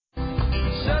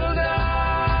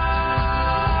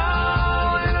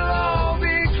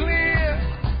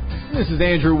This is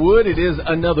Andrew Wood. It is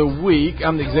another week.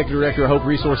 I'm the Executive Director of Hope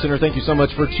Resource Center. Thank you so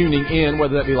much for tuning in,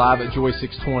 whether that be live at Joy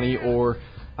 620 or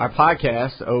our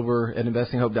podcast over at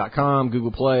investinghope.com,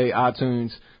 Google Play, iTunes,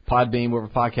 Podbean, wherever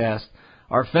podcasts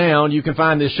are found. You can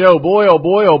find this show. Boy, oh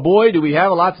boy, oh boy, do we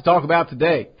have a lot to talk about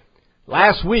today.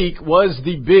 Last week was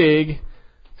the big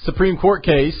Supreme Court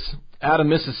case out of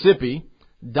Mississippi.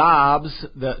 Dobbs,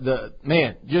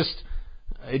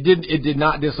 it did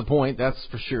not disappoint, that's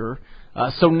for sure.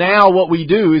 So now what we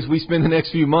do is we spend the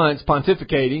next few months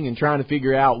pontificating and trying to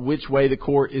figure out which way the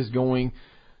court is going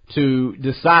to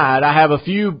decide. I have a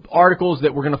few articles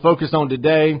that we're going to focus on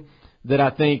today that I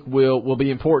think will be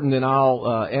important, and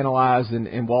I'll analyze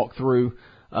and walk through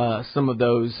some of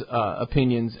those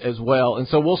opinions as well. And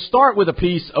so we'll start with a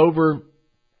piece over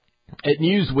at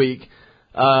Newsweek.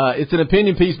 It's an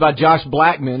opinion piece by Josh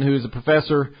Blackman, who is a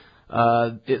professor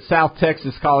at South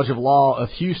Texas College of Law of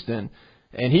Houston.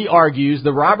 And he argues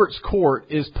the Roberts Court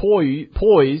is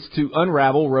poised to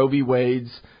unravel Roe v. Wade's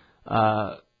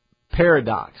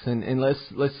paradox. And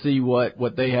let's see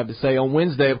what they have to say. On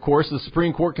Wednesday, of course, the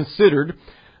Supreme Court considered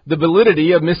the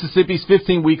validity of Mississippi's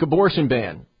 15-week abortion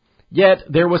ban. Yet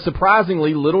there was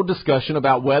surprisingly little discussion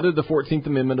about whether the 14th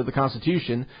Amendment of the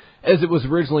Constitution, as it was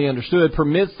originally understood,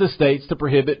 permits the states to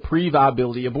prohibit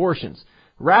pre-viability abortions.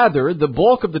 Rather, the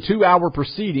bulk of the 2-hour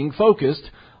proceeding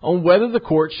focused on whether the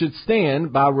court should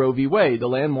stand by Roe v. Wade, the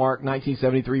landmark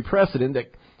 1973 precedent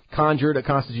that conjured a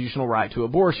constitutional right to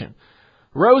abortion.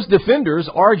 Roe's defenders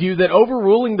argue that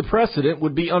overruling the precedent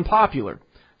would be unpopular,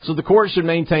 so the court should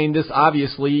maintain this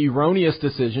obviously erroneous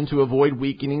decision to avoid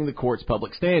weakening the court's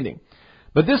public standing.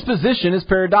 But this position is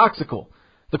paradoxical.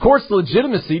 The court's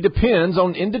legitimacy depends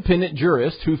on independent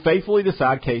jurists who faithfully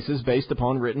decide cases based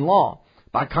upon written law.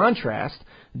 By contrast,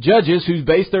 judges who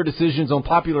base their decisions on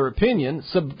popular opinion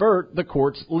subvert the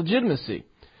court's legitimacy.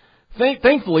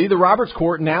 Thankfully, the Roberts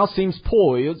Court now seems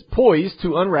poised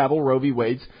to unravel Roe v.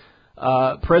 Wade's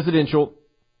presidential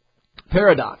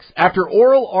paradox. After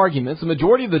oral arguments, a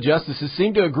majority of the justices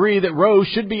seem to agree that Roe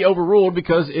should be overruled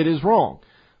because it is wrong,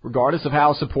 regardless of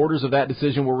how supporters of that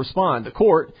decision will respond. The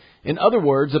court, in other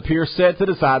words, appears set to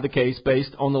decide the case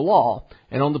based on the law,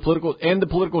 and the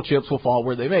political chips will fall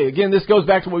where they may. Again, this goes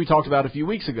back to what we talked about a few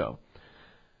weeks ago.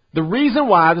 The reason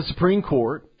why the Supreme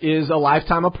Court is a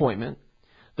lifetime appointment,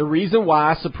 the reason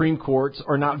why Supreme Courts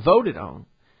are not voted on,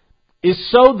 is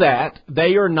so that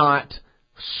they are not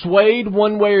swayed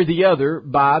one way or the other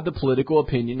by the political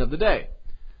opinion of the day.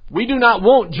 We do not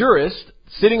want jurists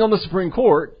sitting on the Supreme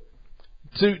Court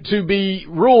to be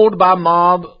ruled by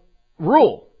mob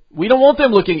rule. We don't want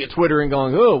them looking at Twitter and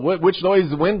going, oh, which way is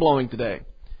the wind blowing today?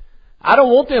 I don't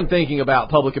want them thinking about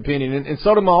public opinion. And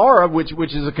Sotomayor,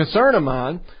 which is a concern of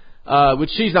mine, which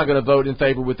she's not going to vote in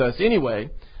favor with us anyway,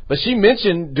 but she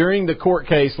mentioned during the court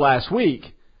case last week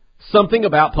something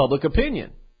about public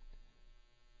opinion.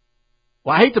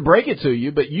 Well, I hate to break it to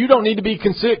you, but you don't need to be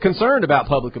concerned about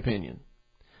public opinion.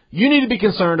 You need to be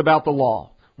concerned about the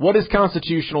law. What is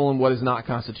constitutional and what is not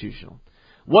constitutional?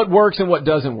 What works and what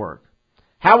doesn't work?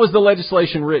 How was the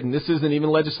legislation written? This isn't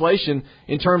even legislation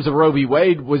in terms of Roe v.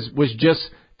 Wade was just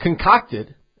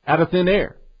concocted out of thin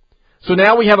air. So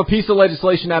now we have a piece of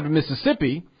legislation out of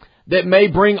Mississippi that may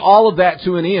bring all of that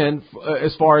to an end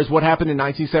as far as what happened in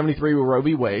 1973 with Roe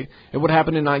v. Wade and what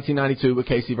happened in 1992 with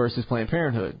Casey versus Planned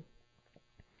Parenthood.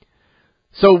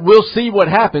 So we'll see what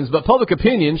happens, but public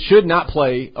opinion should not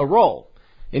play a role.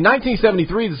 In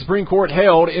 1973, the Supreme Court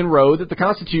held in Roe that the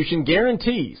Constitution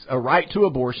guarantees a right to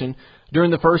abortion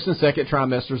during the first and second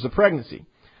trimesters of pregnancy.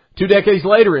 2 decades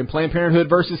later, in Planned Parenthood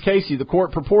versus Casey, the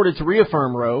court purported to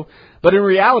reaffirm Roe, but in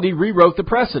reality rewrote the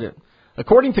precedent.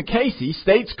 According to Casey,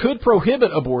 states could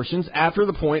prohibit abortions after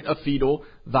the point of fetal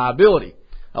viability,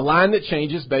 a line that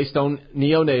changes based on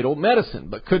neonatal medicine,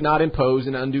 but could not impose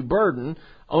an undue burden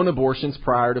on abortions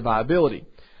prior to viability.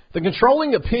 The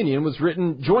controlling opinion was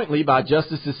written jointly by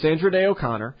Justices Sandra Day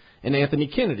O'Connor and Anthony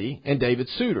Kennedy and David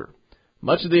Souter.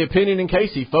 Much of the opinion in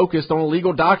Casey focused on a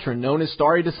legal doctrine known as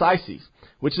stare decisis,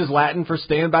 which is Latin for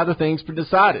stand by the things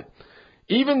decided.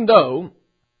 Even though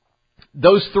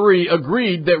those three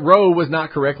agreed that Roe was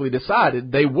not correctly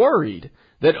decided, they worried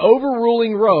that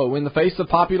overruling Roe in the face of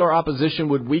popular opposition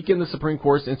would weaken the Supreme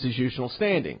Court's institutional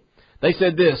standing. They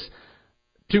said this: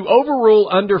 to overrule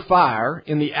under fire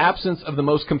in the absence of the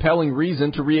most compelling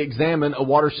reason to re-examine a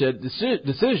watershed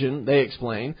decision, they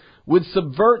explain, would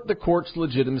subvert the court's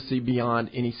legitimacy beyond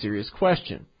any serious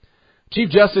question. Chief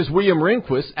Justice William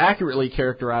Rehnquist accurately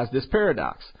characterized this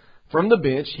paradox. From the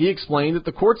bench, he explained that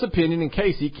the court's opinion in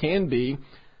Casey can be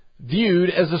viewed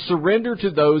as a surrender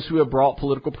to those who have brought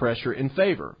political pressure in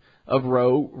favor of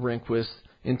Roe, Rehnquist,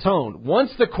 in tone.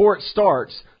 Once the court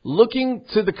starts looking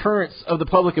to the currents of the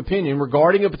public opinion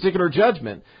regarding a particular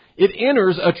judgment, it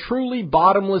enters a truly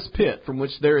bottomless pit from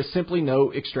which there is simply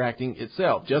no extracting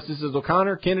itself. Justices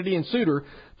O'Connor, Kennedy, and Souter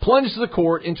plunged the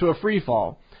court into a free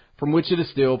fall from which it is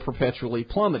still perpetually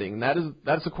plummeting. And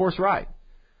that's of course right.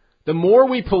 The more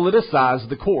we politicize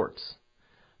the courts,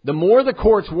 the more the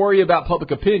courts worry about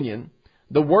public opinion,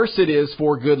 the worse it is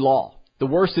for good law, the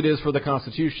worse it is for the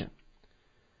Constitution.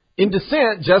 In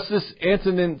dissent, Justice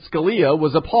Antonin Scalia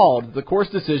was appalled that the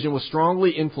court's decision was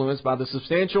strongly influenced by the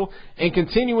substantial and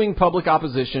continuing public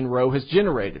opposition Roe has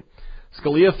generated.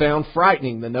 Scalia found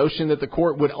frightening the notion that the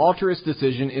court would alter its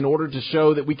decision in order to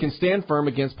show that we can stand firm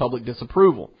against public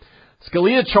disapproval.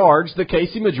 Scalia charged the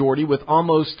Casey majority with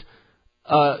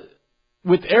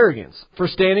arrogance for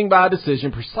standing by a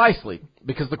decision precisely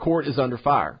because the court is under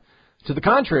fire. To the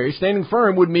contrary, standing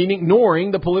firm would mean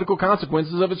ignoring the political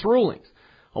consequences of its rulings.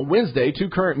 On Wednesday, two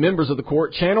current members of the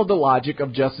court channeled the logic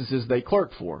of justices they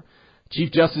clerked for.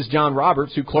 Chief Justice John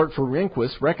Roberts, who clerked for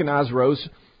Rehnquist, recognized Roe's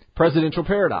presidential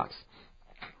paradox.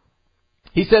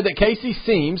 He said that Casey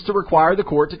seems to require the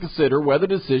court to consider whether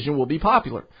the decision will be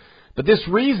popular. But this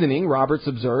reasoning, Roberts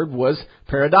observed, was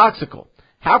paradoxical.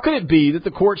 How could it be that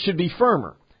the court should be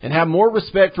firmer and have more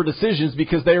respect for decisions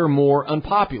because they are more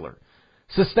unpopular?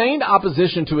 Sustained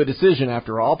opposition to a decision,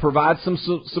 after all, provides some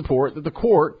support that the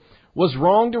court was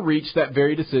wrong to reach that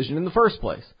very decision in the first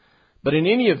place. But in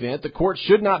any event, the court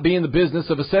should not be in the business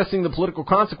of assessing the political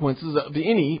consequences of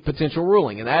any potential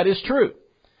ruling, and that is true.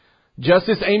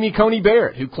 Justice Amy Coney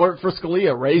Barrett, who clerked for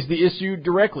Scalia, raised the issue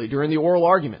directly during the oral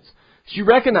arguments. She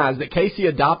recognized that Casey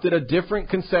adopted a different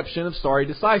conception of stare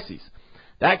decisis.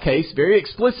 That case very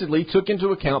explicitly took into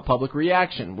account public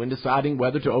reaction when deciding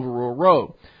whether to overrule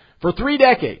Roe. For 3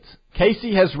 decades,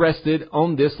 Casey has rested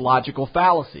on this logical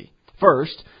fallacy.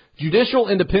 First, judicial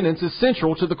independence is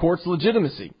central to the court's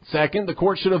legitimacy. Second, the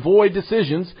court should avoid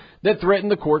decisions that threaten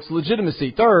the court's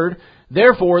legitimacy. Third,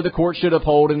 therefore, the court should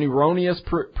uphold an erroneous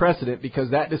precedent because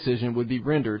that decision would be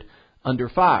rendered under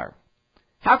fire.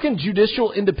 How can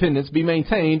judicial independence be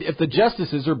maintained if the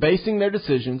justices are basing their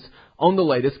decisions on the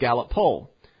latest Gallup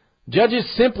poll? Judges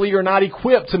simply are not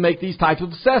equipped to make these types of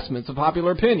assessments of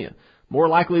popular opinion. More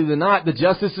likely than not, the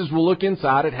justices will look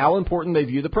inside at how important they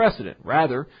view the precedent,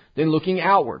 rather than looking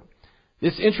outward.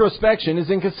 This introspection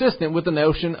is inconsistent with the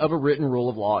notion of a written rule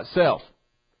of law itself.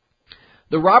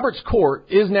 The Roberts Court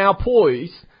is now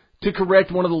poised to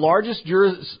correct one of the largest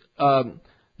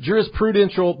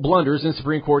jurisprudential blunders in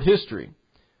Supreme Court history.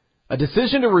 A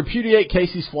decision to repudiate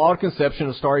Casey's flawed conception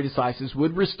of stare decisis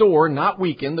would restore, not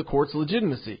weaken, the court's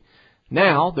legitimacy.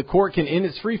 Now, the court can end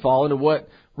its freefall into what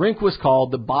Rehnquist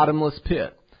called the bottomless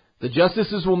pit. The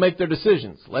justices will make their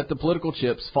decisions. Let the political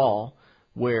chips fall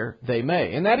where they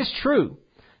may. And that is true.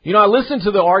 You know, I listened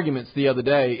to the arguments the other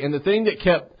day, and the thing that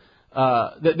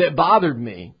that bothered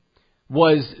me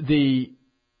was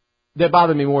that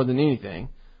bothered me more than anything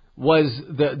was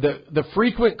the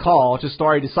frequent call to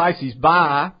stare decisis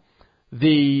by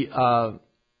the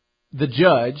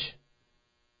judge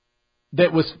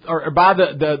that was, or by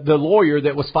the lawyer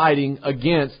that was fighting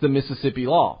against the Mississippi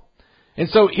law. And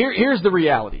so here's the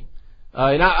reality.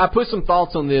 And I put some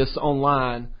thoughts on this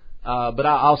online, but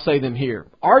I'll say them here.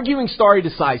 Arguing stare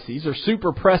decisis, or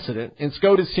super precedent, in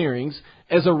SCOTUS hearings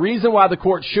as a reason why the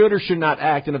court should or should not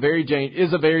act is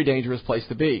a very dangerous place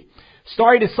to be.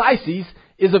 Stare decisis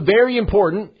is very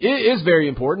important,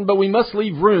 but we must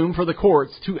leave room for the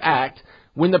courts to act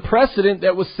when the precedent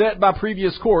that was set by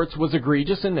previous courts was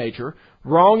egregious in nature,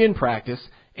 wrong in practice,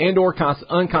 and or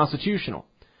unconstitutional.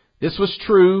 This was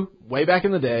true way back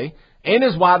in the day, and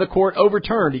is why the court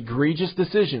overturned egregious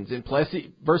decisions in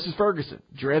Plessy versus Ferguson,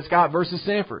 Dred Scott versus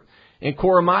Sanford, and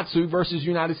Korematsu versus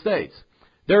United States.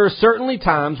 There are certainly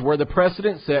times where the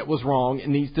precedent set was wrong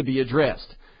and needs to be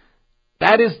addressed.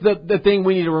 That is the thing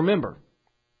we need to remember.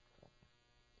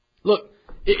 Look,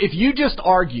 if you just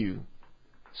argue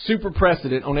super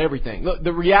precedent on everything, look,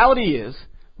 the reality is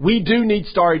we do need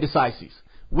stare decisis.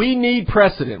 We need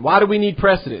precedent. Why do we need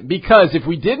precedent? Because if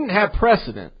we didn't have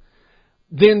precedent,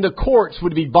 then the courts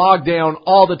would be bogged down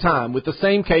all the time with the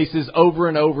same cases over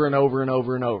and over and over and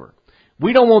over and over.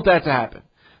 We don't want that to happen.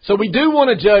 So we do want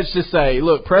a judge to say,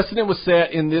 look, precedent was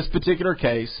set in this particular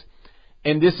case,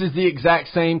 and this is the exact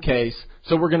same case,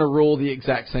 so we're going to rule the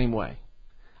exact same way.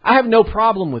 I have no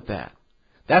problem with that.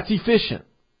 That's efficient.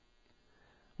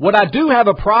 What I do have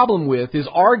a problem with is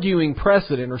arguing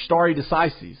precedent or stare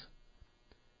decisis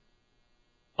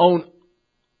on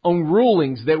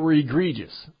rulings that were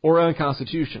egregious or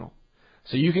unconstitutional.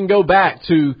 So you can go back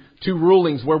to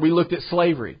rulings where we looked at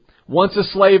slavery. Once a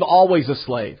slave, always a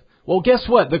slave. Well, guess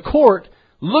what? The court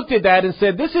looked at that and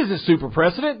said, this isn't super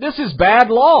precedent. This is bad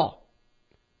law.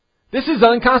 This is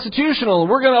unconstitutional, and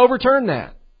we're going to overturn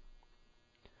that.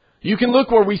 You can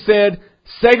look where we said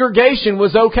segregation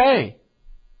was okay.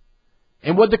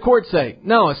 And what did the court say?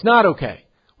 No, it's not okay.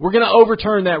 We're going to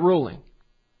overturn that ruling.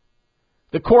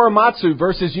 The Korematsu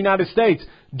versus United States.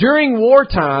 During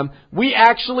wartime, we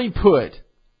actually put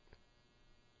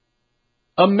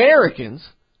Americans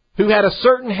who had a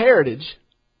certain heritage,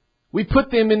 we put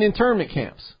them in internment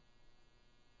camps.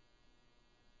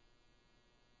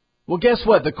 Well, guess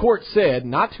what? The court said,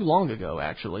 not too long ago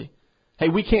actually, hey,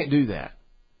 we can't do that.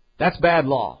 That's bad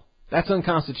law. That's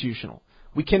unconstitutional.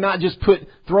 We cannot just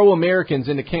throw Americans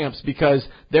into camps because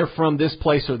they're from this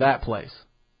place or that place.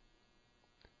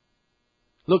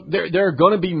 Look, there are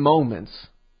going to be moments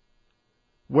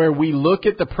where we look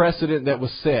at the precedent that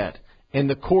was set, and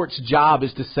the court's job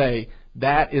is to say,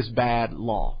 that is bad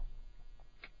law.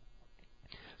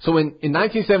 So in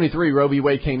 1973, Roe v.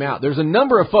 Wade came out. There's a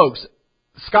number of folks,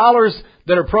 scholars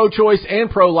that are pro-choice and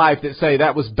pro-life, that say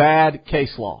that was bad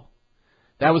case law.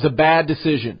 That was a bad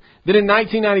decision. Then in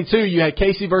 1992, you had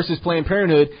Casey versus Planned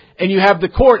Parenthood, and you have the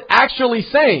court actually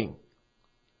saying,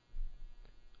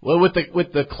 well, with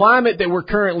the climate that we're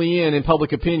currently in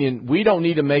public opinion, we don't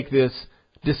need to make this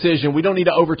decision. We don't need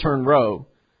to overturn Roe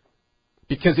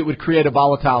because it would create a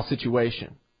volatile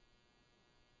situation.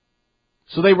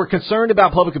 So they were concerned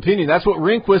about public opinion. That's what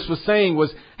Rehnquist was saying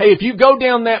was, hey, if you go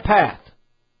down that path,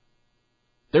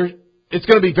 it's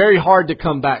going to be very hard to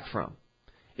come back from.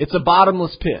 It's a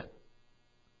bottomless pit.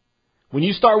 When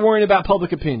you start worrying about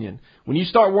public opinion, when you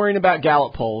start worrying about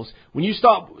Gallup polls, when you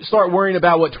start worrying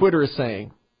about what Twitter is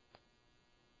saying,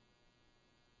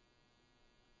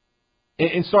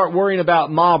 and start worrying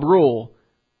about mob rule,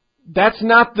 that's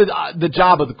not the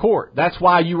job of the court. That's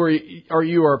why you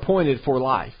are appointed for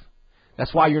life.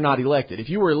 That's why you're not elected. If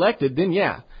you were elected, then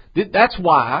yeah. That's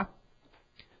why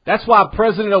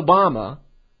President Obama,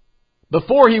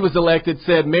 before he was elected,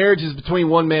 said marriage is between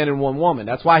one man and one woman.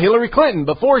 That's why Hillary Clinton,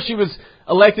 before she was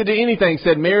elected to anything,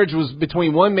 said marriage was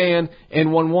between one man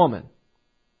and one woman.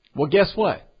 Well, guess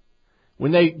what?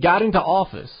 When they got into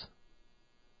office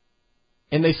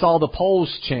and they saw the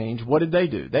polls change, what did they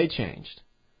do? They changed.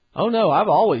 Oh no, I've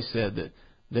always said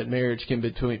that marriage can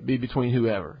be between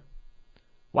whoever.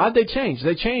 Why did they change?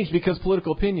 They changed because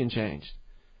political opinion changed.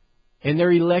 And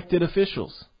they're elected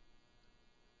officials.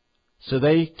 So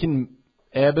they can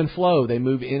ebb and flow. They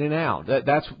move in and out.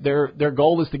 That's their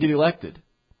goal is to get elected.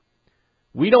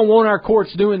 We don't want our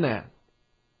courts doing that.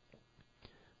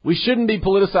 We shouldn't be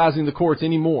politicizing the courts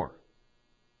anymore.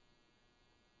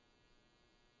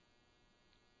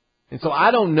 And so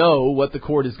I don't know what the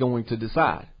court is going to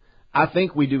decide. I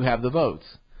think we do have the votes.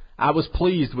 I was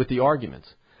pleased with the arguments.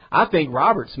 I think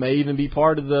Roberts may even be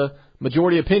part of the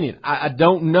majority opinion. I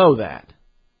don't know that.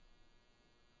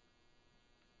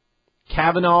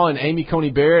 Kavanaugh and Amy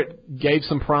Coney Barrett gave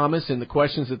some promise in the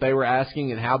questions that they were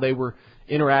asking and how they were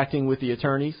interacting with the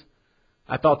attorneys.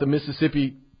 I thought the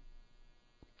Mississippi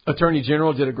Attorney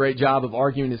General did a great job of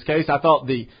arguing his case. I thought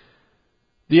the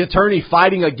attorney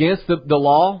fighting against the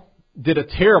law did a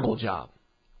terrible job.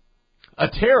 A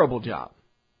terrible job.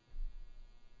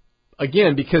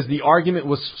 Again, because the argument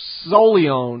was solely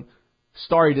on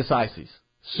stare decisis,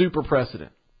 super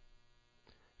precedent.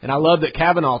 And I love that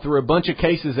Kavanaugh threw a bunch of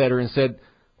cases at her and said,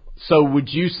 so would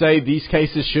you say these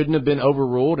cases shouldn't have been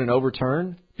overruled and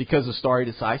overturned because of stare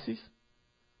decisis?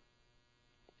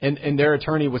 And their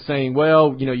attorney was saying,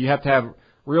 well, you have to have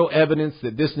real evidence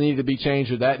that this needed to be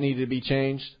changed or that needed to be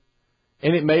changed.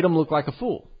 And it made them look like a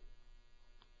fool.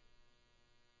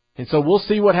 And so we'll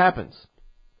see what happens.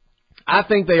 I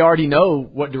think they already know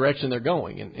what direction they're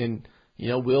going. And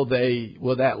will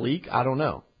that leak? I don't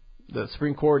know. The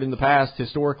Supreme Court in the past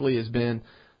historically has been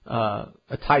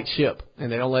a tight ship,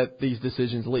 and they don't let these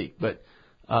decisions leak. But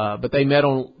they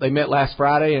met last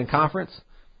Friday in conference,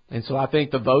 and so I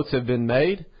think the votes have been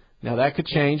made. Now that could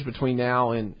change between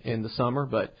now and the summer,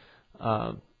 but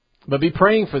be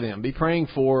praying for them. Be praying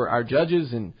for our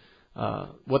judges and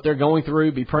what they're going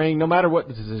through. Be praying no matter what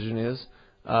the decision is.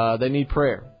 They need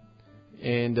prayer.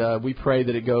 And we pray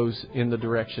that it goes in the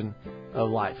direction of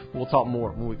life. We'll talk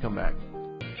more when we come back.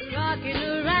 Rocking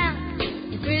around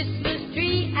the Christmas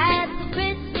tree at the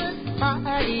Christmas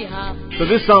party hop. So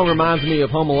this song reminds me of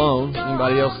Home Alone.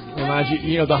 Anybody else reminds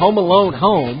you? The Home Alone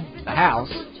home, the house,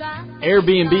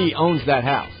 Airbnb owns that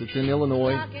house. It's in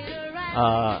Illinois.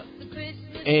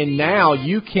 And now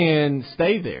you can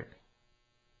stay there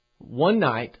one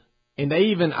night. And they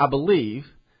even, I believe,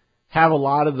 have a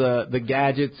lot of the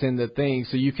gadgets and the things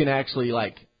so you can actually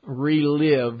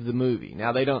relive the movie.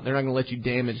 Now they're not going to let you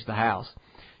damage the house.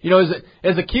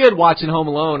 As a kid watching Home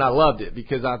Alone, I loved it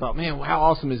because I thought, man, how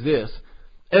awesome is this?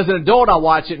 As an adult, I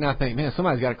watch it and I think, man,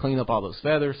 somebody's got to clean up all those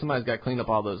feathers. Somebody's got to clean up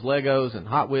all those Legos and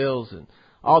Hot Wheels and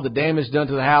all the damage done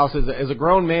to the house. As a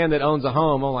grown man that owns a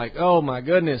home, I'm like, oh my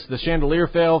goodness, the chandelier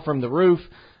fell from the roof.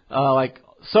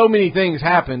 So many things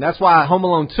happen. That's why Home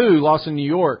Alone 2, Lost in New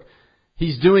York,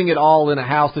 he's doing it all in a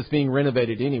house that's being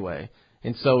renovated anyway.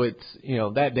 And so it's,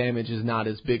 that damage is not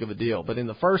as big of a deal. But in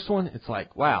the first one, it's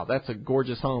like, wow, that's a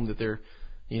gorgeous home that they're,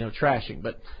 trashing.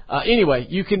 But anyway,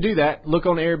 you can do that. Look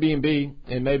on Airbnb,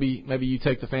 and maybe you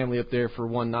take the family up there for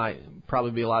one night. It'd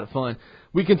probably be a lot of fun.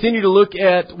 We continue to look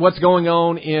at what's going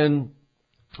on in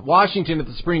Washington at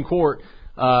the Supreme Court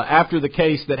after the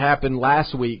case that happened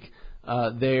last week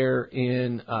there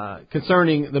in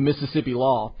concerning the Mississippi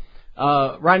law.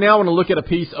 Right now, I want to look at a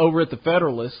piece over at the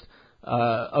Federalist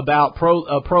about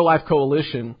pro-life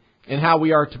coalition and how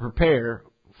we are to prepare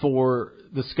for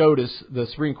the SCOTUS, the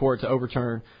Supreme Court, to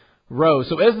overturn Roe.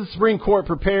 So as the Supreme Court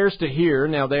prepares to hear,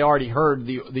 now they already heard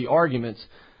the arguments,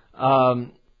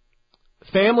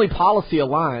 Family Policy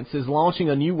Alliance is launching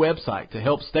a new website to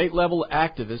help state-level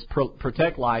activists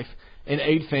protect life and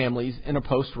aid families in a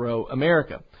post-Roe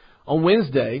America. On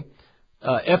Wednesday,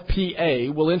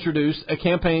 FPA will introduce a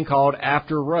campaign called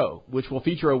After Roe, which will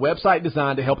feature a website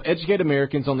designed to help educate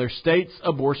Americans on their state's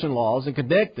abortion laws and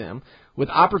connect them with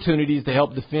opportunities to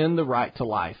help defend the right to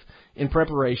life in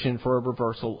preparation for a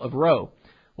reversal of Roe,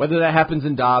 whether that happens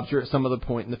in Dobbs or at some other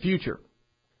point in the future.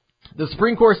 The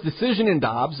Supreme Court's decision in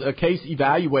Dobbs, a case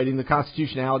evaluating the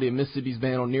constitutionality of Mississippi's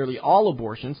ban on nearly all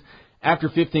abortions after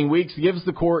 15 weeks, gives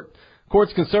the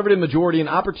Court's conservative majority an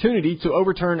opportunity to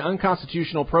overturn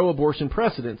unconstitutional pro-abortion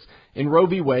precedents in Roe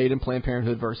v. Wade and Planned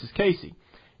Parenthood versus Casey.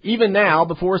 Even now,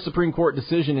 before a Supreme Court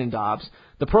decision in Dobbs,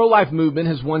 the pro-life movement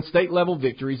has won state-level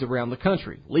victories around the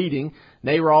country, leading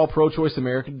NARAL Pro-Choice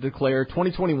America to declare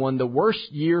 2021 the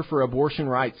worst year for abortion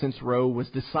rights since Roe was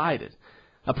decided.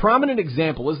 A prominent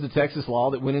example is the Texas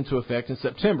law that went into effect in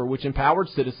September, which empowered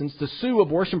citizens to sue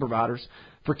abortion providers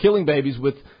for killing babies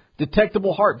with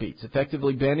detectable heartbeats,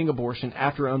 effectively banning abortion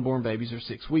after unborn babies are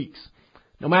 6 weeks.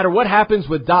 No matter what happens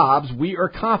with Dobbs, we are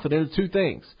confident of two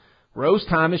things. Roe's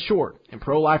time is short, and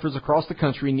pro-lifers across the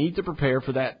country need to prepare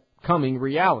for that coming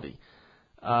reality,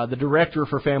 the director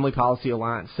for Family Policy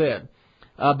Alliance said.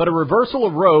 But a reversal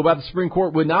of Roe by the Supreme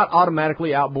Court would not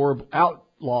automatically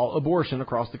outlaw abortion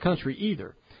across the country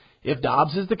either. If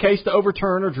Dobbs is the case to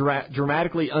overturn or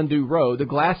dramatically undo Roe, the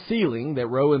glass ceiling that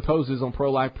Roe imposes on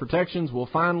pro-life protections will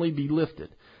finally be lifted,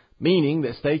 meaning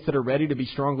that states that are ready to be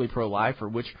strongly pro-life or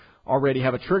which already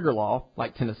have a trigger law,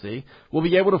 like Tennessee, will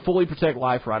be able to fully protect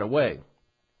life right away.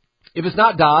 If it's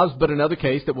not Dobbs, but another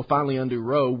case that will finally undo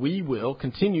Roe, we will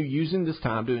continue using this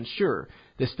time to ensure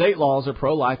that state laws are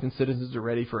pro-life and citizens are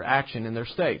ready for action in their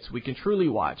states. We can truly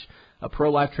watch a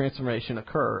pro-life transformation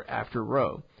occur after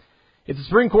Roe. If the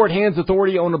Supreme Court hands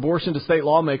authority on abortion to state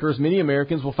lawmakers, many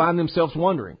Americans will find themselves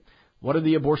wondering, what are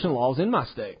the abortion laws in my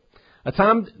state? At a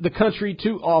time the country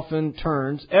too often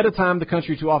turns to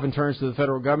the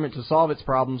federal government to solve its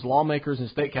problems, lawmakers in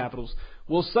state capitals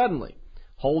will suddenly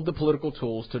hold the political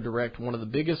tools to direct one of the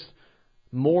biggest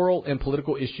moral and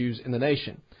political issues in the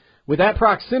nation. With that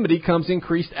proximity comes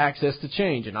increased access to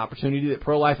change, an opportunity that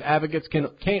pro-life advocates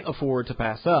can't afford to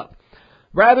pass up.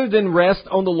 Rather than rest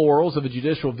on the laurels of a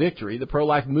judicial victory, the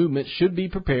pro-life movement should be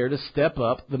prepared to step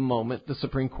up the moment the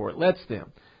Supreme Court lets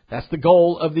them. That's the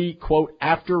goal of the, quote,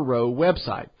 After Roe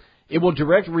website. It will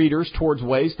direct readers towards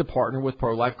ways to partner with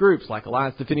pro-life groups like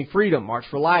Alliance Defending Freedom, March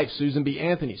for Life, Susan B.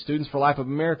 Anthony, Students for Life of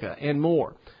America, and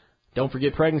more. Don't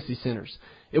forget pregnancy centers.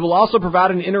 It will also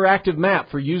provide an interactive map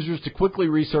for users to quickly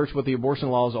research what the abortion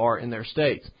laws are in their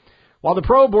states. While the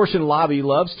pro-abortion lobby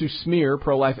loves to smear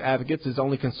pro-life advocates as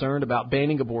only concerned about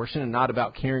banning abortion and not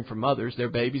about caring for mothers, their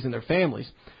babies, and their families,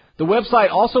 the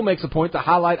website also makes a point to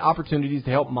highlight opportunities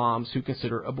to help moms who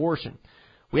consider abortion.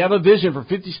 We have a vision for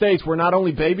 50 states where not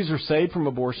only babies are saved from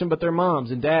abortion, but their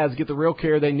moms and dads get the real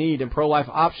care they need, and pro-life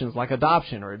options like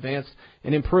adoption are advanced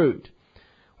and improved.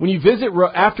 When you visit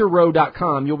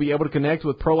AfterRoe.com, you'll be able to connect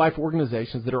with pro-life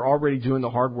organizations that are already doing the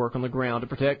hard work on the ground to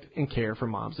protect and care for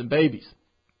moms and babies.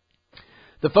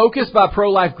 The focus by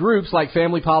pro-life groups like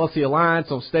Family Policy Alliance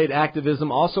on state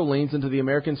activism also leans into the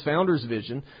American founders'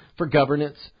 vision for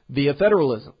governance via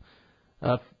federalism.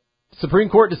 Supreme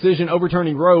Court decision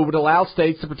overturning Roe would allow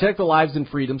states to protect the lives and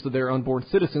freedoms of their unborn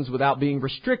citizens without being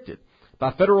restricted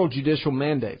by federal judicial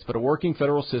mandates, but a working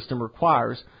federal system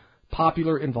requires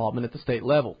popular involvement at the state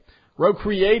level. Roe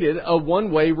created a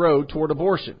one-way road toward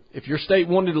abortion. If your state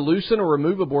wanted to loosen or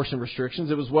remove abortion restrictions,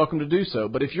 it was welcome to do so.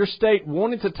 But if your state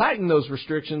wanted to tighten those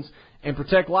restrictions and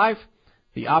protect life,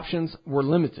 The options were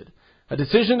limited. A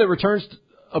decision that returns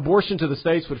abortion to the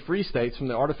states would free states from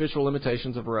the artificial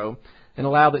limitations of Roe and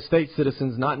allow that state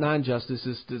citizens, not nine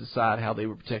justices, to decide how they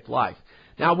would protect life.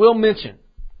 Now, I will mention,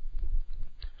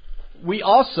 we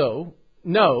also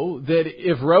know that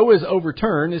if Roe is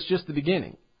overturned, it's just the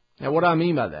beginning. Now, what do I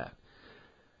mean by that?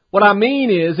 What I mean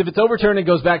is, if it's overturned and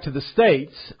goes back to the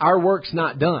states, our work's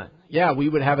not done. Yeah, we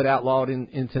would have it outlawed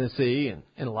in Tennessee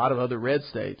and a lot of other red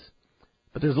states.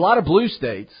 But there's a lot of blue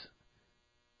states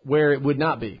where it would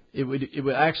not be. It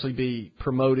would actually be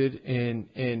promoted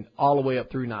and all the way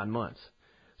up through 9 months.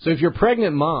 So if you're a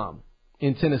pregnant mom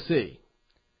in Tennessee,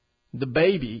 the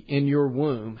baby in your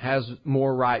womb has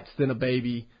more rights than a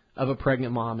baby of a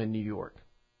pregnant mom in New York.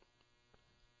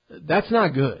 That's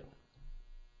not good.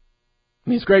 I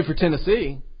mean, it's great for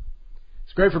Tennessee.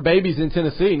 It's great for babies in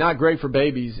Tennessee, not great for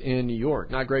babies in New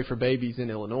York, not great for babies in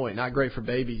Illinois, not great for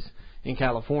babies in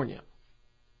California,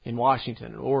 in Washington,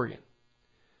 and Oregon.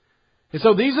 And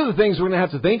so these are the things we're going to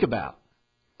have to think about.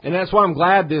 And that's why I'm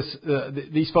glad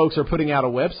these folks are putting out a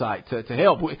website to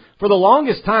help. For the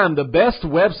longest time, the best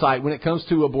website when it comes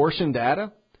to abortion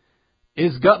data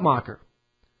is Guttmacher.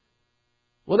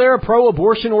 Well, they're a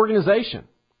pro-abortion organization.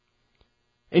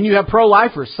 And you have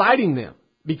pro-lifers citing them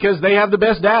because they have the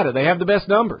best data. They have the best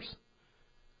numbers.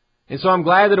 And so I'm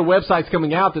glad that a website's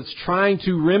coming out that's trying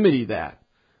to remedy that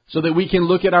so that we can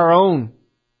look at our own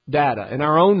data and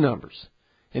our own numbers.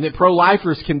 And that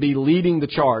pro-lifers can be leading the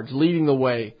charge, leading the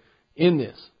way in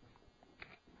this.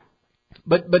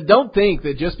 But don't think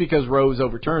that just because Roe is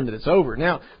overturned that it's over.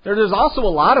 Now, there's also a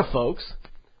lot of folks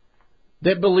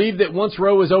that believe that once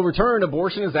Roe is overturned,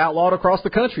 abortion is outlawed across the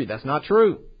country. That's not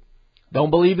true. Don't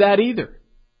believe that either.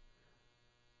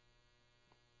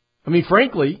 I mean,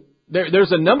 frankly,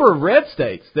 there's a number of red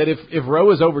states that if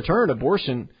Roe is overturned,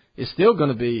 abortion is still going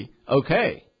to be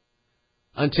okay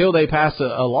until they pass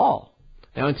a law.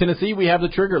 Now, in Tennessee, we have the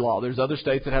trigger law. There's other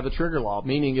states that have the trigger law,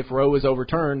 meaning if Roe is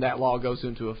overturned, that law goes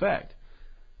into effect.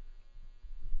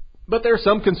 But there are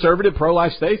some conservative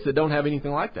pro-life states that don't have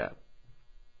anything like that.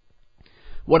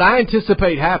 What I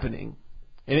anticipate happening,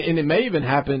 and it may even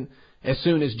happen as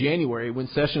soon as January when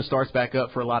session starts back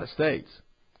up for a lot of states,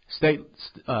 state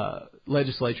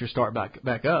legislatures start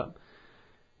back up,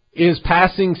 is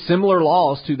passing similar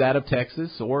laws to that of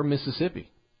Texas or Mississippi.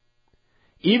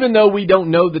 Even though we don't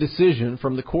know the decision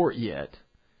from the court yet,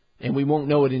 and we won't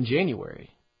know it in January,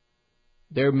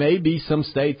 there may be some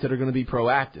states that are going to be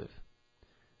proactive.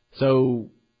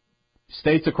 So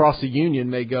states across the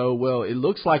union may go, well, it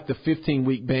looks like the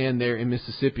 15-week ban there in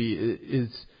Mississippi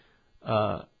is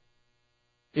a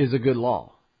good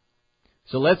law.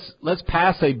 So let's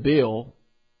pass a bill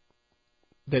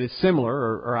that is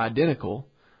similar or identical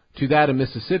to that of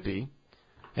Mississippi,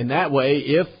 and that way,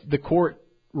 if the court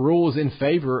rules in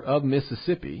favor of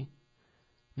Mississippi,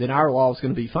 then our law is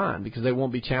going to be fine because they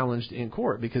won't be challenged in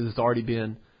court because it's already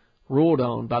been ruled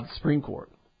on by the Supreme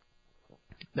Court.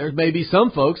 There may be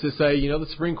some folks that say, the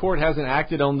Supreme Court hasn't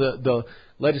acted on the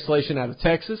legislation out of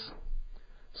Texas,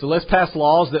 so let's pass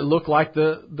laws that look like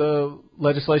the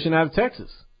legislation out of Texas.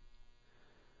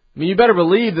 I mean, you better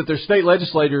believe that there's state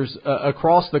legislators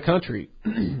across the country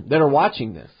that are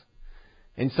watching this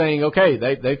and saying, okay,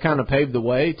 they've kind of paved the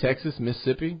way, Texas,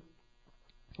 Mississippi,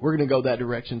 we're going to go that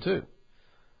direction too.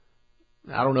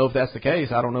 I don't know if that's the case.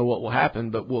 I don't know what will happen,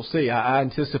 but we'll see. I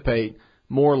anticipate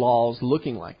more laws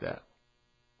looking like that.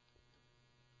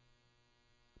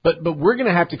 But we're going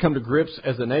to have to come to grips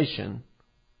as a nation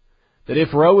that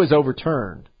if Roe is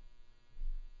overturned,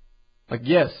 like,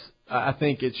 yes, I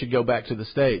think it should go back to the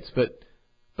states, but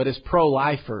as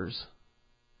pro-lifers,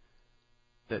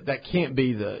 that can't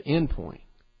be the end point.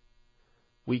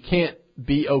 We can't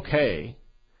be okay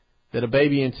that a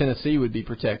baby in Tennessee would be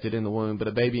protected in the womb, but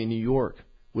a baby in New York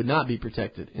would not be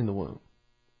protected in the womb.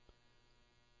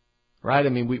 Right? I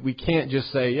mean, we can't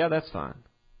just say, yeah, that's fine.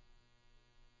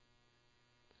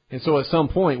 And so at some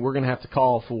point, we're going to have to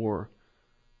call for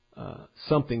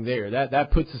something there.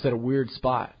 That puts us at a weird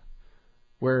spot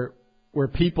where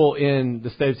people in the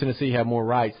state of Tennessee have more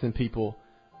rights than people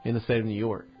in the state of New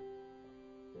York.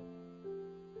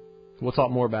 We'll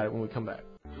talk more about it when we come back.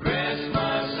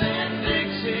 Christmas in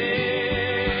Dixie,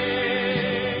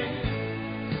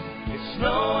 it's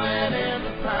snowing in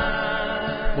the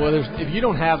pines. Boy, if you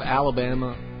don't have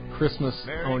Alabama Christmas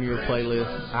on your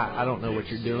playlist, I don't know what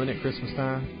you're doing at Christmas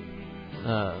time.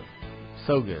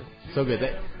 So good. So good.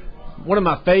 One of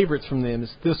my favorites from them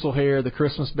is Thistlehair, the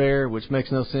Christmas Bear, which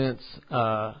makes no sense,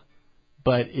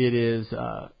 but it is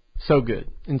so good.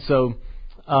 And so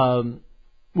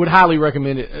would highly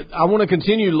recommend it. I want to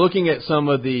continue looking at some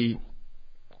of I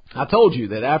told you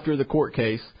that after the court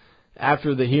case,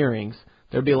 after the hearings,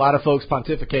 there'd be a lot of folks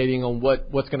pontificating on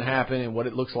what's going to happen and what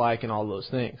it looks like and all those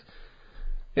things.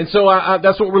 And so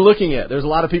that's what we're looking at. There's a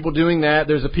lot of people doing that.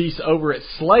 There's a piece over at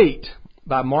Slate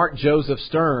by Mark Joseph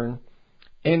Stern.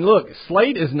 And look,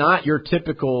 Slate is not your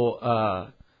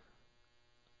typical,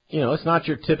 it's not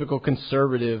your typical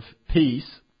conservative piece.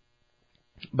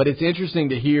 But it's interesting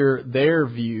to hear their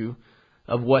view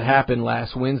of what happened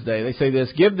last Wednesday. They say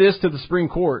this: give this to the Supreme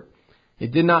Court.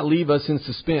 It did not leave us in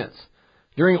suspense.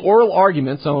 During oral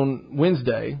arguments on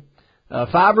Wednesday,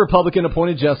 5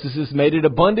 Republican-appointed justices made it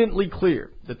abundantly clear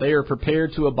that they are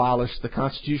prepared to abolish the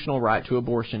constitutional right to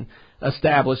abortion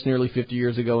established nearly 50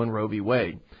 years ago in Roe v.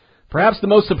 Wade. Perhaps the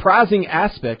most surprising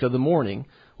aspect of the morning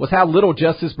was how little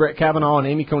Justice Brett Kavanaugh and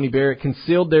Amy Coney Barrett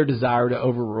concealed their desire to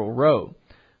overrule Roe.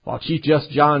 While Chief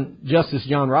Justice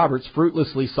John Roberts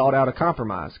fruitlessly sought out a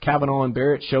compromise, Kavanaugh and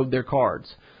Barrett showed their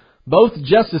cards. Both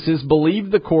justices believe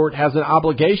the court has an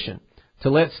obligation to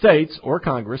let states or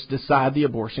Congress decide the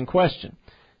abortion question.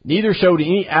 Neither showed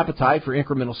any appetite for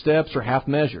incremental steps or half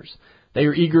measures. They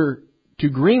are eager to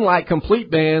greenlight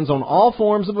complete bans on all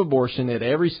forms of abortion at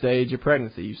every stage of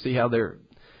pregnancy. You see how they're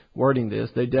wording this.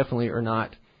 They definitely are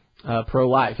not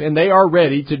pro-life. And they are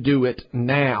ready to do it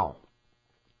now.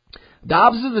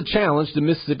 Dobbs is a challenge to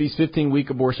Mississippi's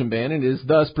 15-week abortion ban and is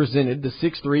thus presented the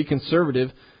 6-3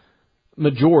 conservative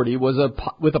majority with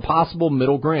a possible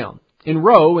middle ground. In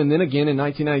Roe, and then again in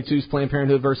 1992's Planned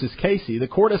Parenthood versus Casey, the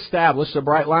court established a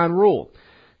bright-line rule.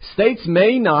 States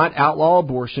may not outlaw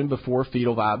abortion before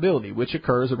fetal viability, which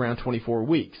occurs around 24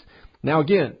 weeks. Now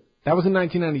again, that was in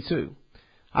 1992.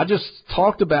 I just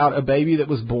talked about a baby that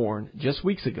was born just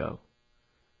weeks ago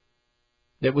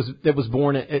that was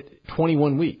born at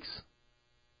 21 weeks.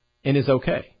 And is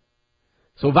okay.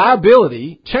 So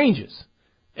viability changes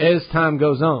as time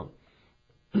goes on.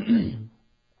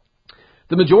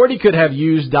 The majority could have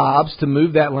used Dobbs to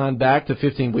move that line back to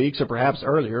 15 weeks or perhaps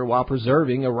earlier while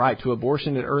preserving a right to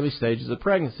abortion at early stages of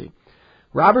pregnancy.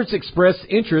 Roberts expressed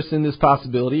interest in this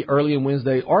possibility early in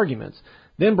Wednesday's arguments,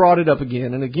 then brought it up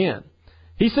again and again.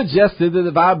 He suggested that the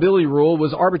viability rule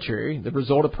was arbitrary, the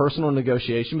result of personal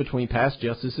negotiation between past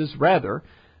justices rather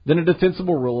than a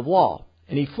defensible rule of law.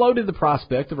 And he floated the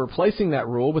prospect of replacing that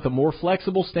rule with a more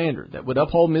flexible standard that would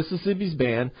uphold Mississippi's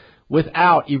ban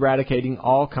without eradicating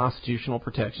all constitutional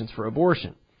protections for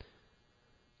abortion.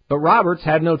 But Roberts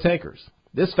had no takers.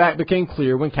 This fact became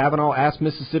clear when Kavanaugh asked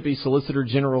Mississippi Solicitor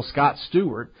General Scott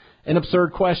Stewart an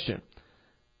absurd question.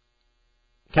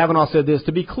 Kavanaugh said this: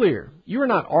 to be clear, you are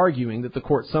not arguing that the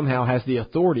court somehow has the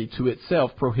authority to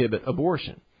itself prohibit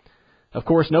abortion. Of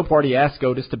course, no party asked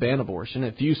SCOTUS to ban abortion,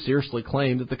 and few seriously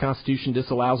claim that the Constitution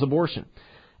disallows abortion.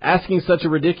 Asking such a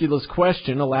ridiculous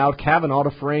question allowed Kavanaugh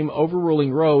to frame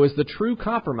overruling Roe as the true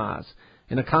compromise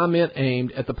in a comment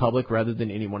aimed at the public rather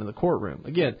than anyone in the courtroom.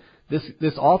 Again,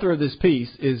 this author of this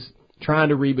piece is trying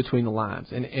to read between the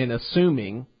lines and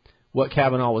assuming what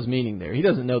Kavanaugh was meaning there. He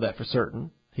doesn't know that for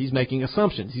certain. He's making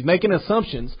assumptions. He's making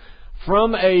assumptions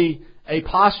from a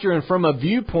posture and from a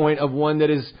viewpoint of one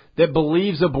that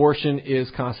believes abortion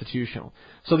is constitutional.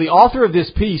 So the author of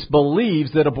this piece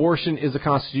believes that abortion is a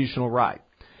constitutional right.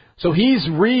 So he's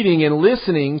reading and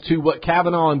listening to what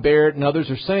Kavanaugh and Barrett and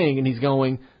others are saying, and he's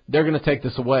going, they're going to take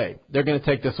this away. They're going to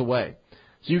take this away.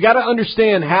 So you've got to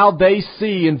understand how they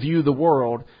see and view the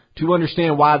world to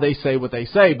understand why they say what they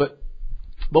say. But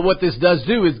what this does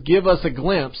do is give us a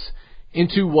glimpse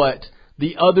into what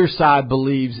the other side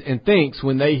believes and thinks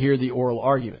when they hear the oral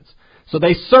arguments. So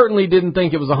they certainly didn't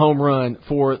think it was a home run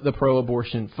for the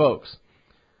pro-abortion folks.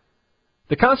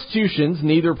 The Constitution's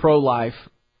neither pro-life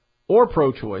or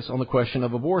pro-choice on the question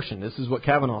of abortion. This is what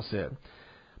Kavanaugh said.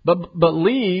 But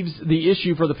leaves the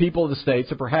issue for the people of the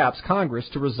states or perhaps Congress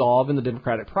to resolve in the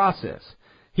democratic process.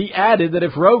 He added that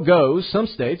if Roe goes, some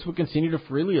states would continue to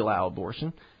freely allow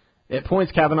abortion. At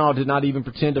points, Kavanaugh did not even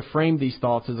pretend to frame these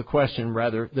thoughts as a question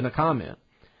rather than a comment.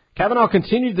 Kavanaugh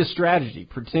continued this strategy,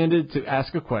 pretended to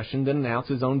ask a question, then announced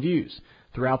his own views.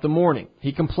 Throughout the morning,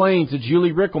 he complained to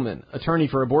Julie Rickleman, attorney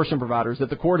for abortion providers, that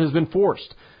the court has been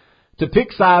forced to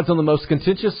pick sides on the most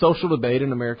contentious social debate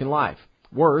in American life.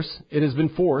 Worse, it has been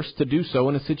forced to do so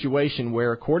in a situation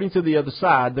where, according to the other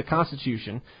side, the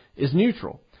Constitution is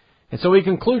neutral. And so he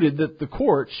concluded that the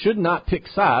court should not pick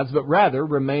sides, but rather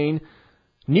remain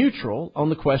neutral on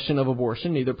the question of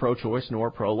abortion, neither pro-choice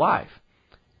nor pro-life.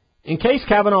 In case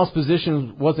Kavanaugh's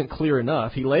position wasn't clear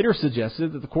enough, he later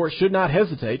suggested that the court should not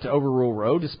hesitate to overrule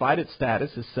Roe despite its status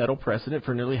as settled precedent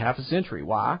for nearly half a century.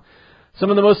 Why?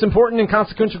 Some of the most important and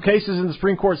consequential cases in the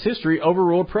Supreme Court's history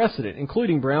overruled precedent,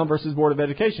 including Brown versus Board of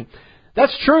Education.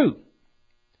 That's true.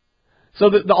 So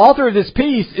the author of this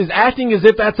piece is acting as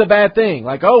if that's a bad thing.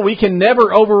 Like, oh, we can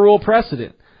never overrule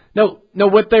precedent. No,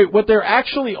 what they're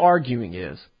actually arguing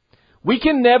is, we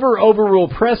can never overrule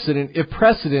precedent if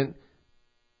precedent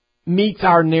meets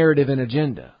our narrative and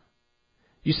agenda.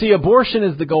 You see, abortion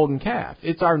is the golden calf.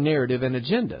 It's our narrative and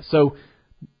agenda. So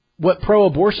what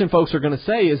pro-abortion folks are going to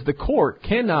say is the court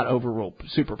cannot overrule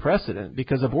super precedent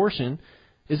because abortion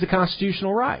is a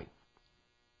constitutional right.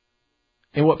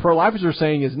 And what pro-lifers are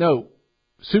saying is, no,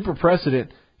 super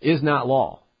precedent is not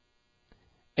law.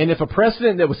 And if a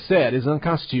precedent that was set is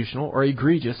unconstitutional or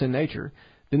egregious in nature,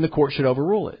 then the court should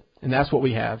overrule it. And that's what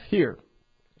we have here.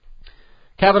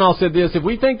 Kavanaugh said this, if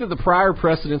we think that the prior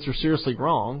precedents are seriously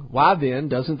wrong, why then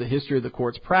doesn't the history of the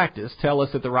court's practice tell us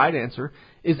that the right answer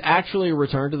is actually a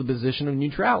return to the position of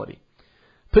neutrality?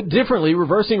 Put differently,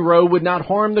 reversing Roe would not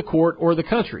harm the court or the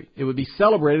country. It would be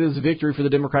celebrated as a victory for the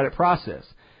democratic process,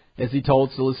 as he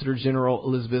told Solicitor General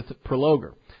Elizabeth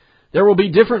Prelogar. There will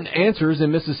be different answers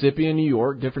in Mississippi and New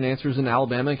York, different answers in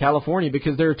Alabama and California,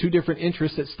 because there are two different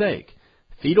interests at stake,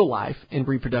 fetal life and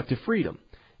reproductive freedom.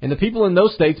 And the people in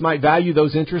those states might value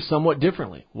those interests somewhat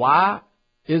differently. Why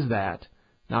is that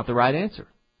not the right answer?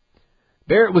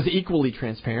 Barrett was equally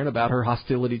transparent about her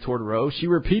hostility toward Roe. She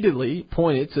repeatedly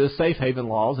pointed to safe haven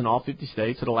laws in all 50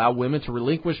 states that allow women to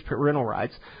relinquish parental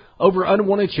rights over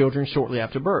unwanted children shortly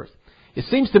after birth. It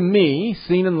seems to me,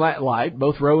 seen in that light,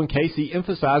 both Roe and Casey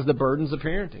emphasize the burdens of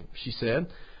parenting, she said.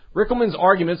 Rickelman's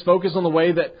arguments focus on the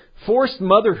way that forced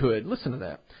motherhood, listen to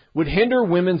that, would hinder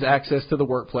women's access to the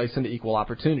workplace and to equal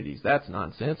opportunities. That's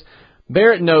nonsense.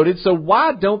 Barrett noted, so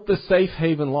why don't the safe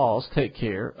haven laws take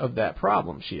care of that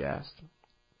problem, she asked.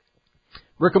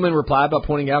 Rickelman replied by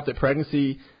pointing out that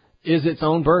pregnancy is its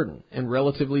own burden and a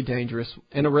relatively dangerous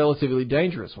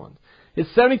one.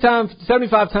 It's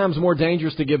 75 times more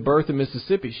dangerous to give birth in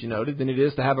Mississippi, she noted, than it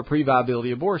is to have a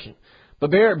pre-viability abortion.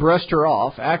 But Barrett brushed her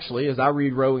off. Actually, as I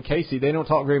read Roe and Casey, they don't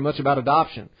talk very much about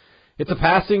adoption. It's a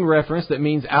passing reference that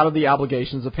means out of the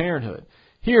obligations of parenthood.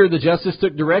 Here, the justice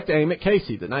took direct aim at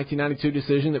Casey, the 1992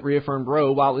 decision that reaffirmed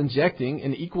Roe, while injecting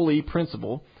an equality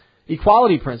principle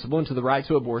into the right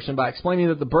to abortion by explaining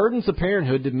that the burdens of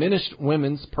parenthood diminished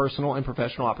women's personal and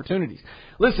professional opportunities.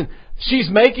 Listen,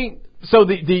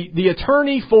 the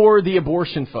attorney for the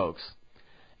abortion folks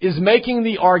is making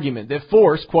the argument that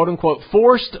quote unquote,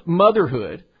 forced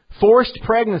motherhood, forced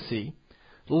pregnancy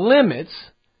limits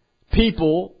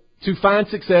people to find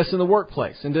success in the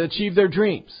workplace and to achieve their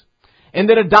dreams. And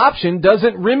that adoption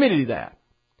doesn't remedy that.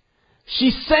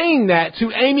 She's saying that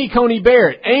to Amy Coney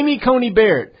Barrett. Amy Coney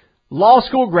Barrett, law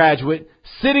school graduate,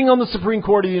 sitting on the Supreme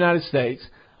Court of the United States,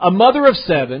 a mother of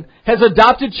 7, has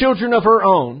adopted children of her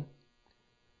own,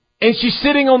 and she's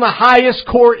sitting on the highest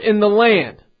court in the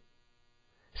land.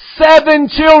 7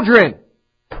 children!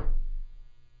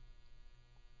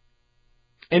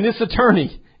 And this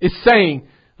attorney is saying,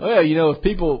 well,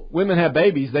 if women have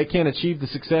babies, they can't achieve the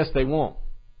success they want.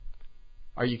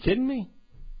 Are you kidding me?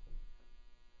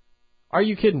 Are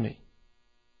you kidding me?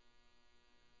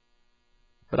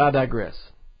 But I digress.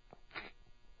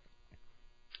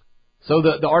 So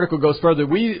the article goes further.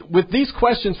 With these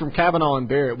questions from Kavanaugh and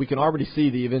Barrett, we can already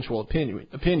see the eventual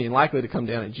opinion likely to come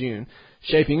down in June,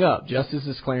 shaping up.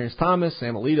 Justices Clarence Thomas,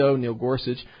 Sam Alito, Neil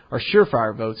Gorsuch are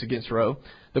surefire votes against Roe.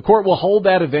 The court will hold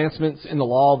that advancements in the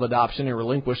law of adoption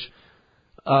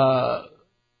and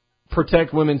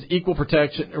protect women's equal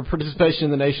protection or participation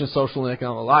in the nation's social and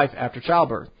economic life after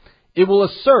childbirth. It will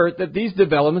assert that these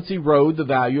developments erode the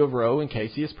value of Roe and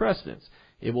Casey as precedents.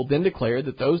 It will then declare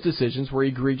that those decisions were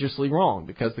egregiously wrong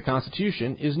because the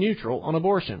Constitution is neutral on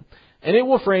abortion. And it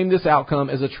will frame this outcome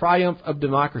as a triumph of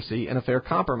democracy and a fair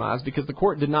compromise because the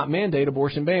court did not mandate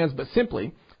abortion bans but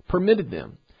simply permitted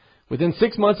them. Within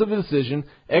 6 months of the decision,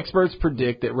 experts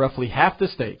predict that roughly half the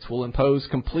states will impose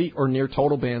complete or near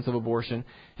total bans of abortion.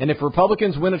 And if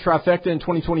Republicans win a trifecta in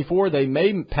 2024, they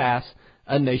may pass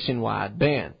a nationwide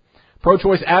ban.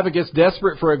 Pro-choice advocates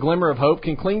desperate for a glimmer of hope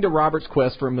can cling to Roberts'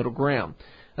 quest for a middle ground,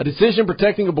 a decision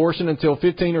protecting abortion until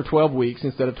 15 or 12 weeks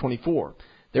instead of 24.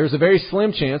 There is a very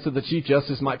slim chance that the Chief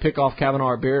Justice might pick off Kavanaugh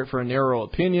or Barrett for a narrow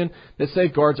opinion that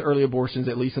safeguards early abortions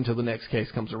at least until the next case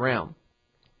comes around.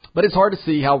 But it's hard to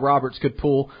see how Roberts could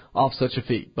pull off such a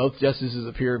feat. Both justices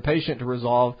appear impatient to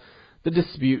resolve the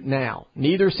dispute now.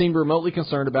 Neither seem remotely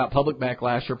concerned about public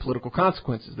backlash or political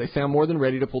consequences. They sound more than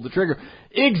ready to pull the trigger.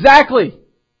 Exactly!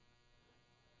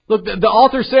 Look, the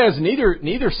author says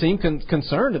neither seem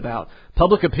concerned about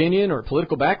public opinion or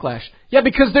political backlash. Yeah,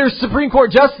 because they're Supreme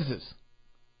Court justices.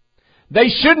 They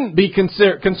shouldn't be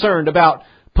concerned about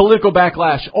political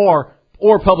backlash or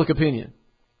public opinion.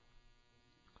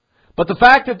 But the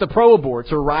fact that the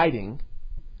pro-aborts are writing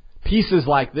pieces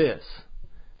like this,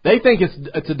 they think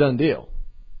it's a done deal.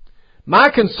 My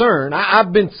concern,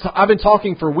 I've been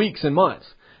talking for weeks and months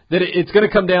that it's going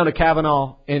to come down to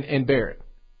Kavanaugh and Barrett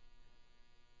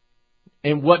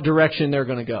and what direction they're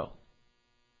going to go.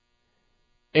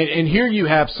 And here you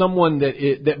have someone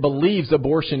that believes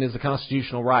abortion is a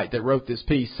constitutional right that wrote this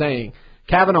piece saying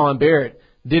Kavanaugh and Barrett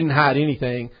didn't hide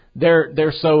anything.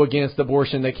 They're so against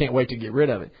abortion they can't wait to get rid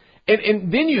of it.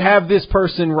 And then you have this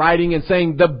person writing and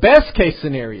saying the best case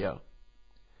scenario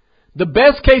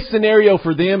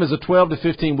for them is a 12 to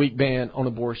 15 week ban on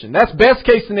abortion. That's best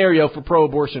case scenario for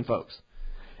pro-abortion folks.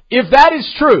 If that is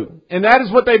true, and that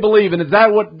is what they believe, and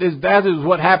that is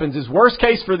what happens, is worst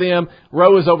case for them,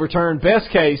 Roe is overturned. Best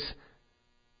case,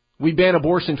 we ban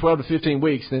abortion 12 to 15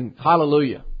 weeks, then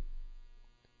hallelujah.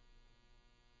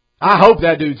 I hope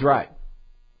that dude's right.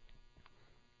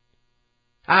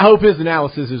 I hope his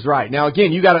analysis is right. Now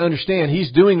again, you got to understand,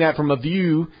 he's doing that from a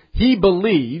view, he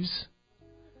believes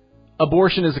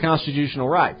abortion is a constitutional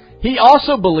right. He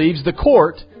also believes the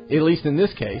court, at least in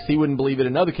this case, he wouldn't believe it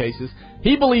in other cases,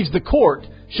 he believes the court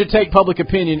should take public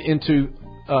opinion into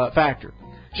factor,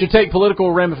 should take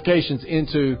political ramifications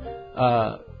into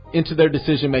their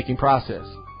decision-making process.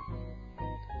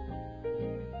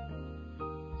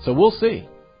 So we'll see.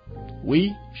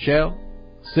 We shall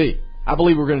see. I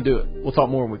believe we're going to do it. We'll talk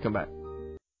more when we come back.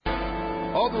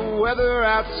 Oh, the weather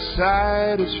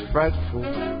outside is frightful,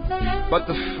 but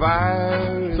the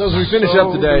fire is So as we finish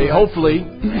up today, hopefully,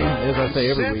 as I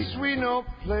say every week,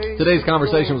 today's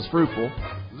conversation was fruitful.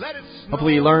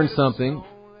 Hopefully you learned something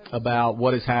about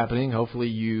what is happening. Hopefully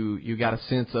you got a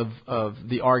sense of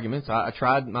the arguments. I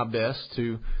tried my best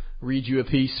to read you a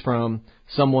piece from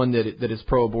someone that is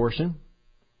pro-abortion.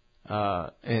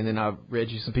 And then I read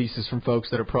you some pieces from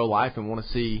folks that are pro-life and want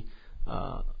to see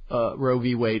Roe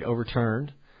v. Wade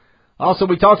overturned. Also,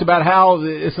 we talked about how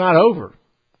it's not over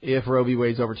if Roe v.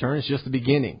 Wade's overturned. It's just the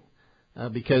beginning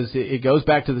because it goes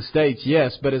back to the states,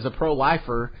 yes, but as a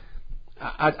pro-lifer,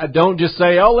 I don't just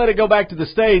say, oh, let it go back to the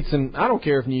states, and I don't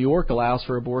care if New York allows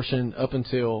for abortion up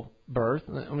until birth.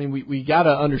 I mean, we got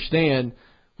to understand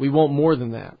we want more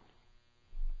than that.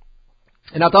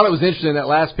 And I thought it was interesting, that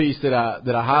last piece that I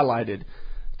highlighted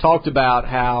talked about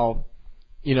how,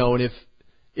 you know, and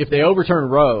if they overturn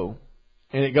Roe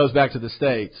and it goes back to the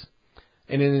states,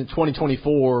 and then in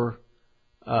 2024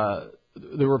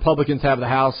 the Republicans have the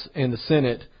House and the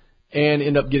Senate and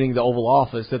end up getting the Oval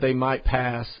Office, that they might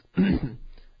pass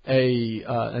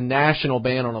a national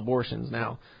ban on abortions.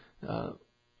 Now,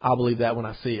 I'll believe that when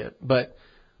I see it. But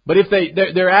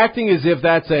if they're acting as if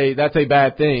that's a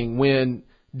bad thing, when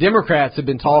Democrats have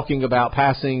been talking about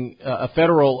passing a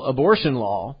federal abortion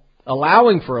law,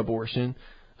 allowing for abortion,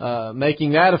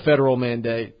 making that a federal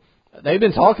mandate. They've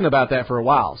been talking about that for a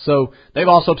while. So they've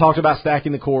also talked about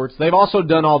stacking the courts. They've also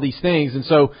done all these things. And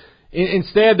so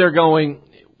instead they're going,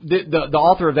 the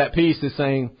author of that piece is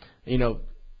saying, you know,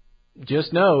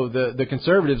 just know the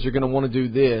conservatives are going to want to do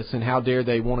this, and how dare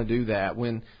they want to do that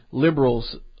when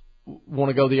liberals want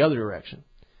to go the other direction.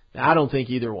 Now, I don't think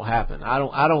either will happen.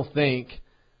 I don't think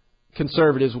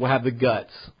conservatives will have the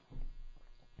guts.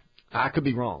 I could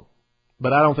be wrong,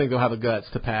 but I don't think they'll have the guts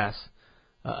to pass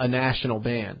a national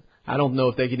ban. I don't know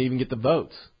if they can even get the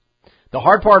votes. The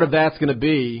hard part of that's going to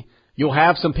be, you'll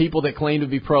have some people that claim to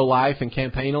be pro-life and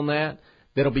campaign on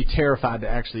that'll be terrified to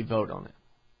actually vote on it.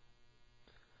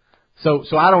 So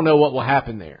I don't know what will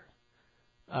happen there.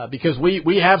 Because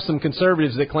we have some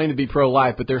conservatives that claim to be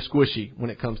pro-life, but they're squishy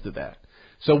when it comes to that.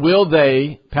 So will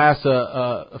they pass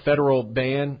a federal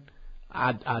ban?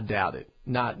 I doubt it.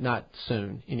 Not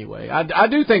soon, anyway. I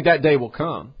do think that day will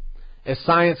come as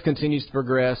science continues to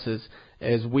progress,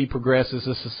 as we progress as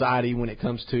a society when it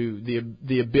comes to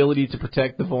the ability to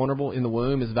protect the vulnerable in the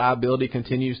womb, as viability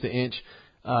continues to inch,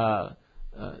 go,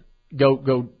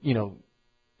 you know,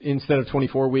 instead of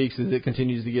 24 weeks, as it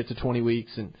continues to get to 20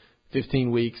 weeks and 15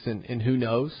 weeks, and who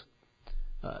knows,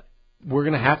 we're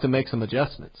going to have to make some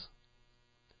adjustments.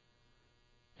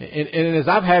 And as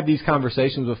I've had these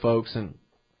conversations with folks, and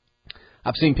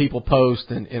I've seen people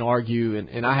post and argue,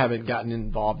 and I haven't gotten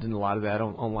involved in a lot of that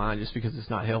online just because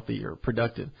it's not healthy or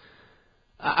productive.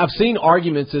 I've seen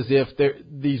arguments as if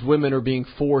these women are being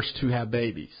forced to have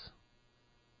babies,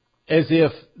 as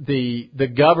if the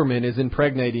government is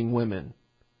impregnating women,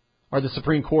 or the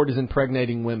Supreme Court is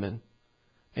impregnating women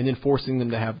and then forcing them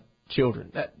to have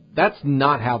children. That's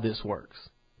not how this works.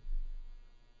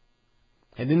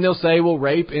 And then they'll say, well,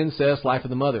 rape, incest, life of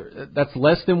the mother. That's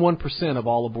less than 1% of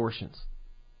all abortions.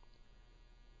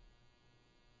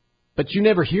 But you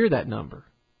never hear that number.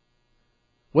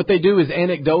 What they do is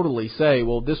anecdotally say,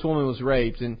 well, this woman was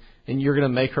raped and you're going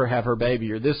to make her have her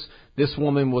baby, or this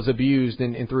woman was abused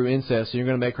and through incest and you're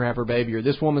going to make her have her baby, or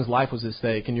this woman's life was at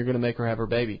stake and you're going to make her have her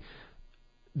baby.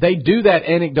 They do that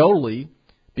anecdotally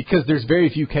because there's very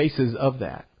few cases of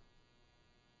that.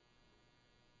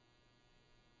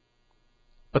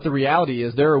 But the reality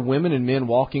is there are women and men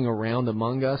walking around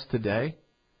among us today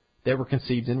that were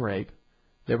conceived in rape,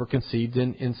 that were conceived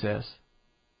in incest.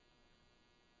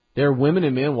 There are women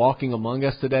and men walking among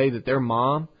us today that their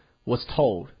mom was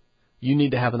told, you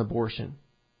need to have an abortion.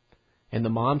 And the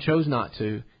mom chose not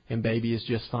to, and baby is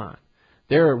just fine.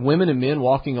 There are women and men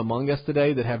walking among us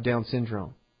today that have Down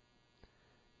syndrome.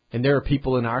 And there are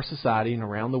people in our society and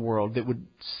around the world that would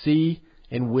see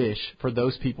and wish for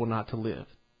those people not to live.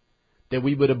 That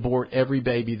we would abort every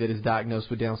baby that is diagnosed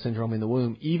with Down syndrome in the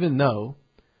womb, even though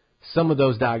some of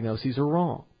those diagnoses are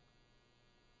wrong.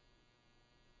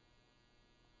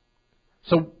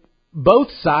 So both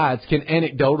sides can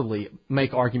anecdotally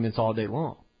make arguments all day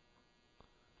long.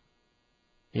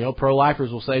 You know,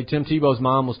 pro-lifers will say Tim Tebow's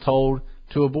mom was told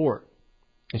to abort,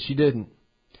 and she didn't.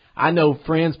 I know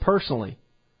friends personally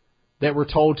that were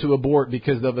told to abort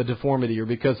because of a deformity or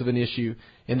because of an issue,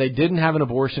 and they didn't have an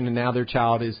abortion, and now their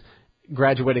child is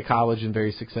graduated college and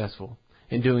very successful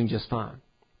and doing just fine.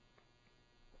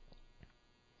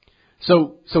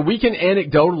 So we can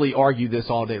anecdotally argue this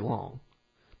all day long.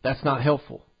 That's not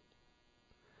helpful.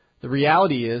 The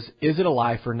reality is it a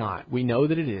life or not? We know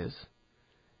that it is.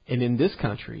 And in this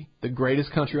country, the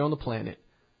greatest country on the planet,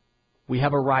 we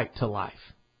have a right to life.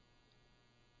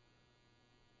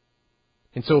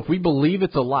 And so if we believe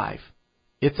it's a life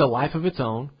of its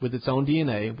own, with its own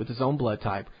DNA, with its own blood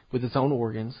type, with its own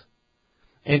organs.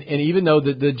 And even though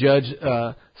the judge,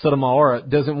 Sotomayor,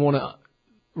 doesn't want to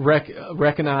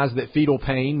recognize that fetal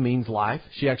pain means life,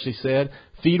 she actually said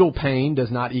fetal pain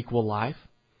does not equal life.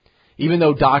 Even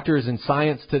though doctors and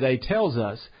science today tells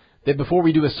us that before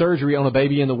we do a surgery on a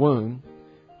baby in the womb,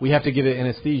 we have to give it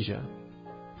anesthesia.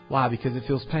 Why? Because it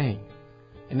feels pain.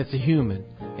 And it's a human.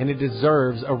 And it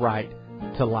deserves a right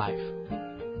to life.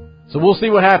 So we'll see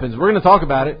what happens. We're going to talk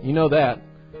about it. You know that.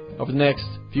 Over the next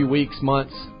few weeks,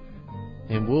 months.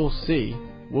 And we'll see.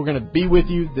 We're going to be with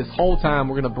you this whole time.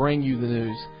 We're going to bring you the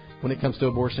news when it comes to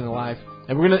abortion and life.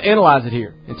 And we're going to analyze it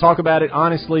here and talk about it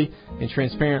honestly and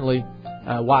transparently.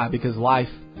 Why? Because life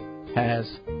has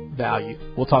value.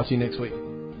 We'll talk to you next week.